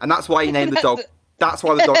 And that's why he named the dog, that's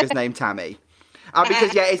why the dog is named Tammy.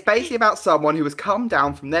 Because, yeah, it's basically about someone who has come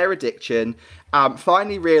down from their addiction,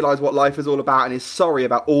 finally realised what life is all about, and is sorry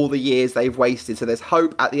about all the years they've wasted. So there's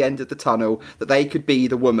hope at the end of the tunnel that they could be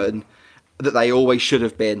the woman that they always should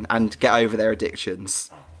have been and get over their addictions.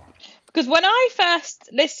 Because when I first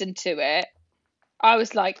listened to it, I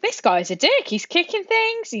was like, this guy's a dick. He's kicking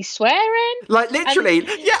things. He's swearing. Like, literally,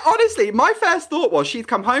 yeah, honestly, my first thought was she'd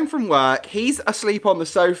come home from work, he's asleep on the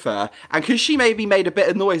sofa, and because she maybe made a bit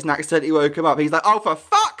of noise and accidentally woke him up, he's like, oh, for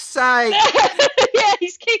fuck's sake! Yeah,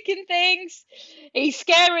 he's kicking things. He's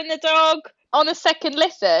scaring the dog. On a second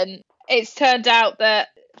listen, it's turned out that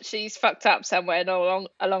she's fucked up somewhere along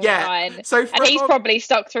the Yeah, line. so for and a he's long- probably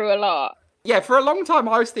stuck through a lot. Yeah, for a long time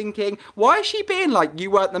I was thinking, why is she being like, you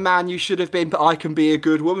weren't the man you should have been, but I can be a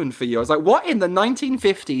good woman for you? I was like, what in the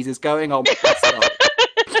 1950s is going on with this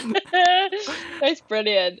song? It's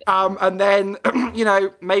brilliant. And then, you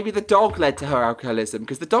know, maybe the dog led to her alcoholism,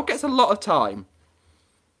 because the dog gets a lot of time.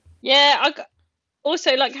 Yeah,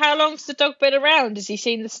 also, like, how long's the dog been around? Has he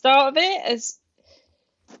seen the start of it?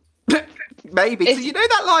 Maybe. So It's- you know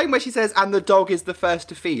that line where she says, and the dog is the first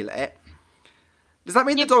to feel it? Does that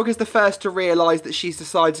mean the dog is the first to realise that she's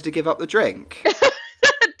decided to give up the drink?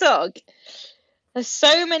 Dog. There's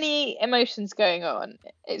so many emotions going on.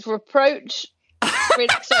 It's reproach. Really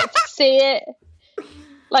excited to see it.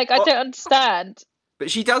 Like, I don't understand.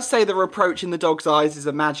 But she does say the reproach in the dog's eyes is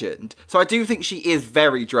imagined. So I do think she is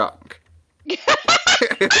very drunk.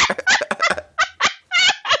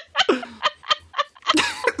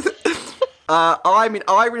 I mean,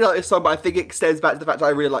 I really like this song, but I think it extends back to the fact that I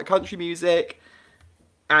really like country music.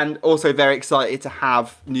 And also very excited to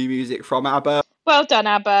have new music from ABBA. Well done,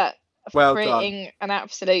 ABBA, for Well creating an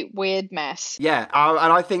absolute weird mess. Yeah,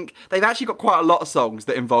 and I think they've actually got quite a lot of songs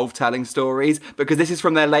that involve telling stories, because this is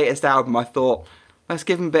from their latest album. I thought, Let's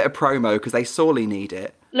give them a bit of promo because they sorely need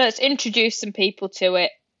it. Let's introduce some people to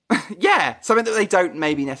it. Yeah, something that they don't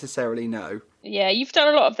maybe necessarily know. Yeah, you've done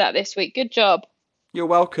a lot of that this week. Good job. You're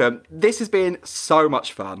welcome. This has been so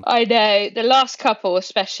much fun. I know. The last couple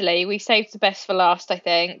especially. We saved the best for last, I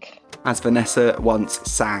think. As Vanessa once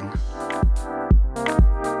sang.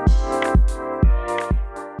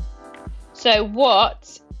 So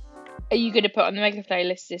what are you going to put on the Mega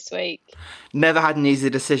playlist this week? Never had an easy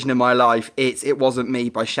decision in my life. It's It Wasn't Me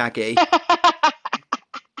by Shaggy.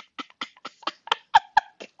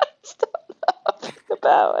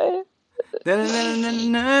 About it.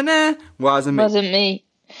 Wasn't me. Wasn't me.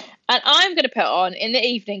 And I'm going to put on In the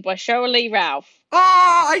Evening by Cheryl Lee Ralph.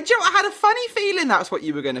 Oh, I had a funny feeling that's what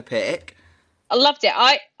you were going to pick. I loved it.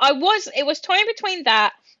 It was toying between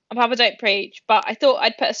that and Papa Don't Preach, but I thought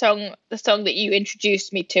I'd put the song that you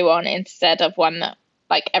introduced me to on instead of one that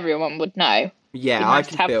like everyone would know. Yeah, It I must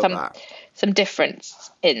can have feel that. some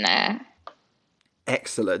difference in there.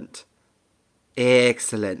 Excellent.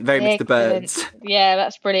 Very much the birds. Yeah,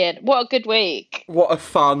 that's brilliant. What a good week. What a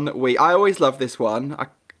fun week. I always love this one. I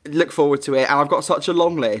look forward to it, and I've got such a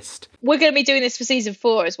long list. We're going to be doing this for season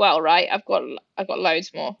 4 as well, right? I've got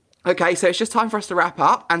loads more. Okay, so it's just time for us to wrap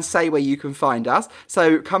up and say where you can find us.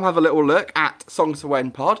 So come have a little look at Songs for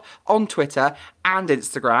When Pod on Twitter and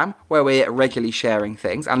Instagram, where we're regularly sharing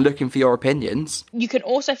things and looking for your opinions. You can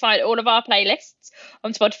also find all of our playlists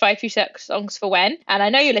on Spotify if you search Songs for When. And I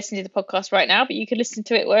know you're listening to the podcast right now, but you can listen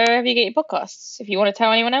to it wherever you get your podcasts if you want to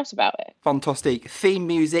tell anyone else about it. Fantastic. Theme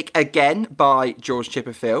music again by George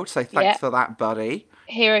Chipperfield. So thanks for that, buddy.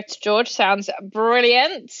 Here it's George. Sounds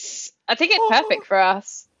brilliant. I think it's perfect for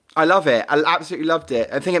us. I love it. I absolutely loved it.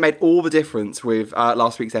 I think it made all the difference with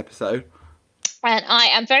last week's episode. And I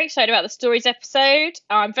am very excited about the stories episode.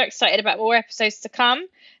 I'm very excited about more episodes to come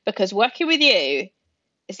because working with you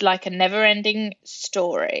is like a never-ending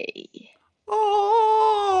story.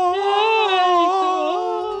 Oh.